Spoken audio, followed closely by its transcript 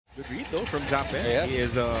Good read though from Japet. Yes. He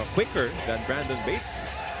is quicker than Brandon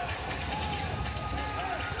Bates.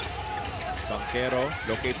 Banquero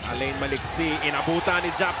locates Alain Maliksi. Inabutan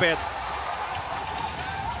ni Japet.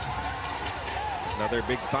 Another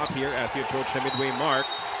big stop here as we approach the midway mark.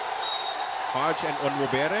 Hodge and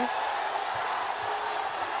Onwubere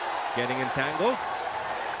getting entangled.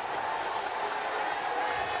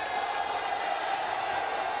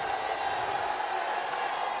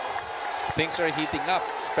 Things are heating up,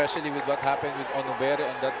 especially with what happened with Onwubere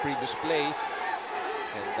on that previous play,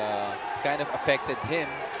 and kind of affected him.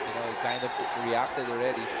 You know, he kind of reacted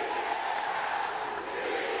already.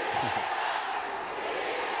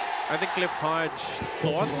 I think Cliff Hodge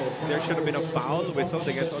thought there should have been a foul whistled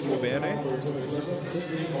against Onwubere.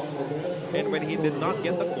 And when he did not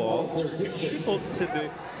get the call, he told Sidney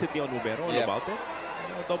Onwubere all about it.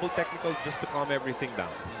 You know, double technical just to calm everything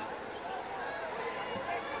down.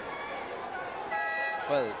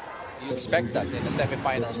 Well, you expect that in a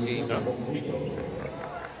semifinals game. Yeah.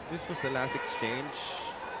 This was the last exchange.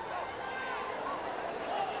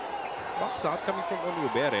 Box out coming from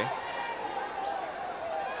Onwubere.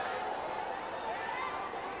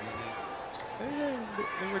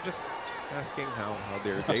 They were just asking how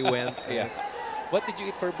their day went. Yeah. What did you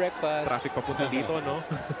eat for breakfast? Traffic papunta dito, no?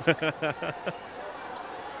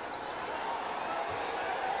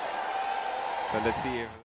 So let's see if